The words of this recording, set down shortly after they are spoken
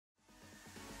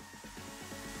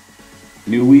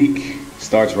New week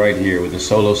starts right here with a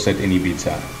solo set in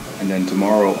Ibiza. And then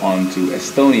tomorrow on to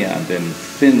Estonia, then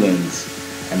Finland,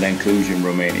 and then Cluj in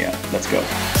Romania. Let's go.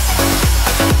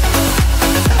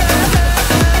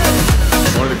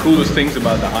 One of the coolest things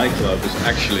about the High Club is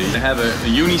actually they have a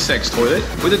unisex toilet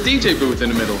with a DJ booth in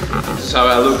the middle. This is how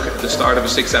I look at the start of a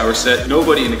 6-hour set.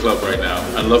 Nobody in the club right now.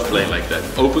 I love playing like that.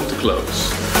 Open to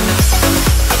close.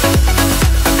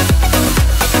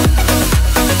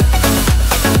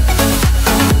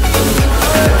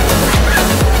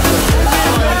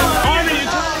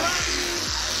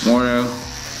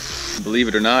 Believe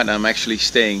it or not, I'm actually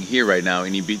staying here right now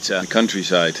in Ibiza, the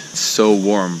countryside. It's so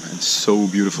warm and so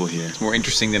beautiful here. It's more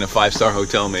interesting than a 5-star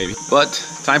hotel maybe. But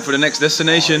time for the next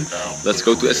destination. Let's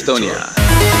go to Estonia.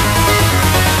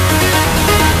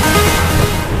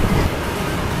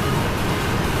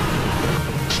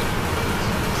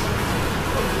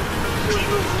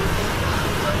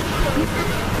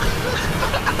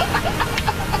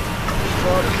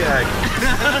 Okay.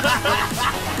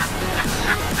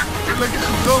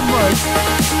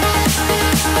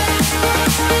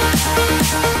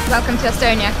 Welcome to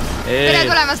Estonia. Tere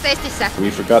tulemast Eestisse. We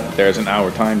forgot that there's an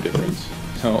hour time difference.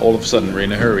 So all of a sudden we're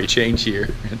in a hurry. Change here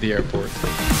at the airport.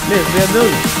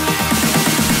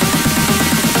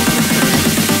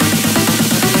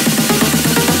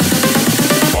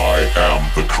 I am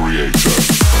the creator.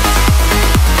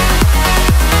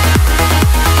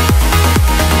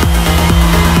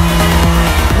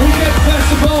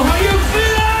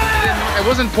 It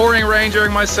wasn't pouring rain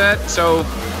during my set, so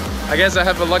I guess I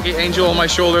have a lucky angel on my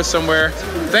shoulder somewhere.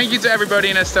 Thank you to everybody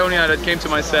in Estonia that came to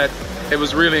my set. It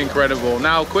was really incredible.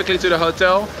 Now quickly to the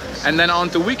hotel and then on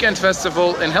to Weekend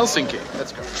Festival in Helsinki.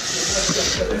 Let's go.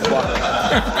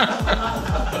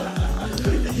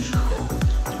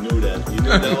 You knew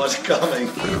that was coming.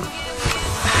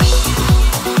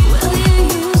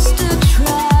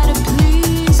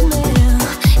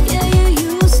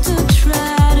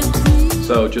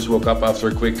 So just woke up after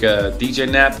a quick DJ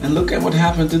nap and look at what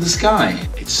happened to the sky.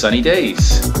 It's sunny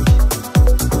days.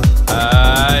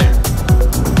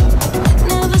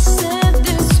 Never said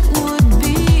this would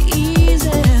be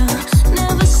easy.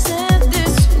 Never said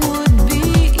this would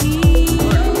be easy.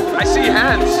 I see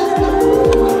hands.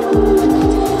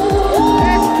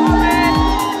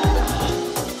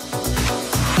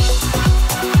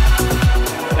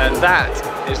 And that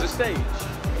is the stage.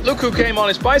 Look who came on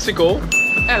his bicycle.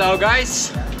 Hello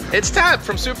guys, it's Tab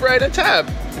from Super 8 and Tab.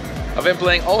 I've been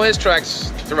playing all his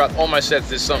tracks throughout all my sets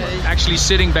this summer. Actually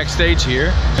sitting backstage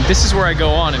here, and this is where I go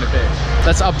on in a bit.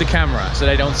 Let's up the camera so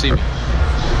they don't see me.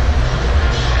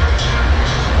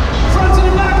 Front to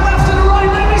the back, left to the right,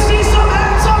 let me see some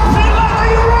hands up, Finland, are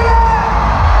you ready?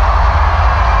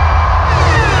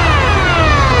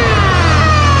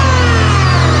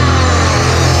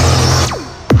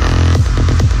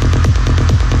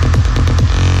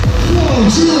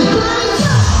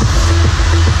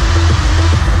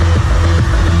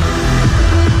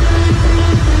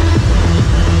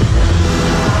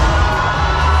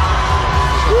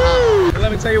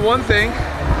 Let me tell you one thing,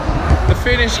 the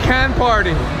Finnish can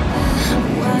party.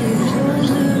 While you hold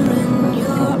her in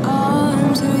your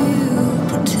arms, are you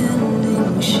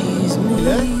pretending she's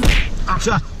me?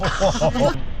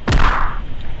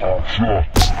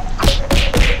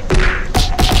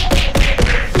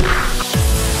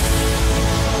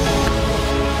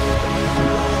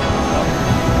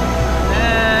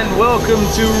 And welcome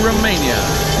to Romania.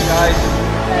 Guys.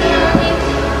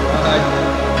 Bye.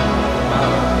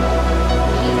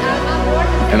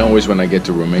 And always when I get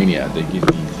to Romania, they give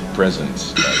me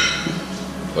presents,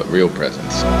 but real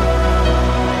presents.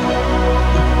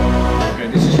 Okay,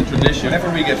 this is a tradition. Whenever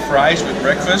we get fries with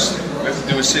breakfast, we have to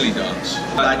do a silly dance.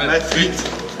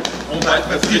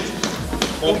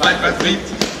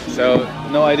 So,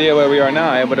 no idea where we are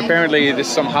now, but apparently it is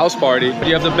some house party.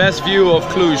 You have the best view of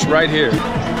Cluj right here.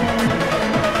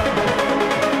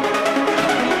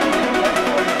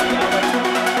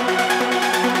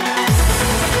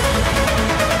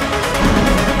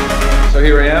 So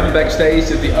here I am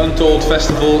backstage at the Untold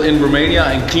festival in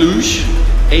Romania, in Cluj.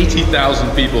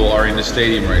 80,000 people are in the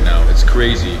stadium right now. It's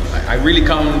crazy. I really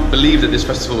can't believe that this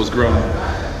festival has grown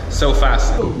so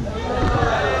fast.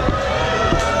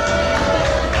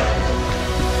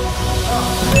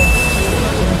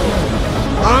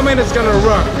 Armin is gonna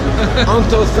rock.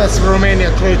 Untold Festival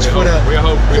Romania, Cluj for the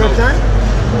third time?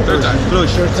 Third time. Cluj.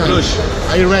 Third time. Cluj.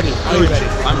 Are you ready? Are you ready?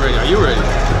 I'm ready. Are you ready?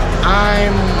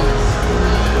 I'm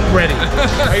ready.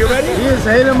 Are you ready? Hier is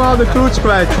helemaal de Cluj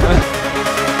kwijt.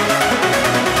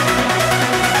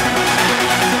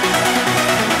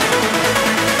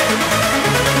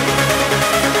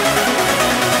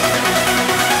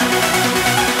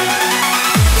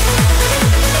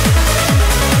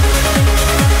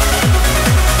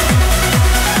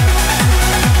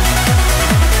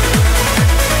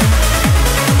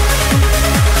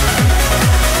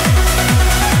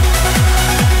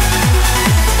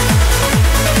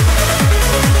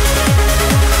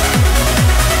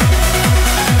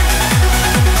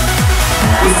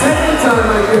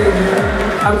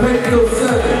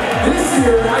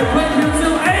 I played here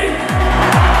till 8.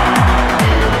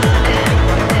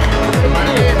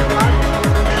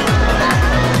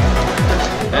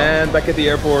 And back at the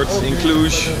airport in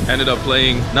Cluj, ended up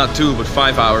playing not 2 but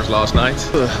 5 hours last night.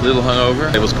 A little hungover.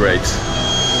 It was great.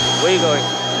 Where are you going?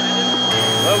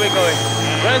 Where are we going?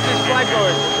 Where's this flight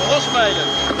going? Rosmalen.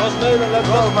 Rosmalen, let's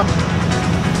go.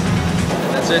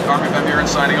 That's it, Armin van Buuren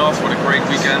signing off. What a great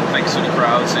weekend. Thanks to the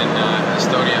crowds in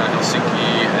Estonia,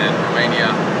 Helsinki and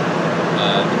Romania.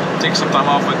 Take some time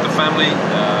off with the family.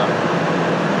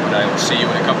 But I will see you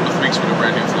in a couple of weeks with a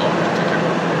brand new vlog.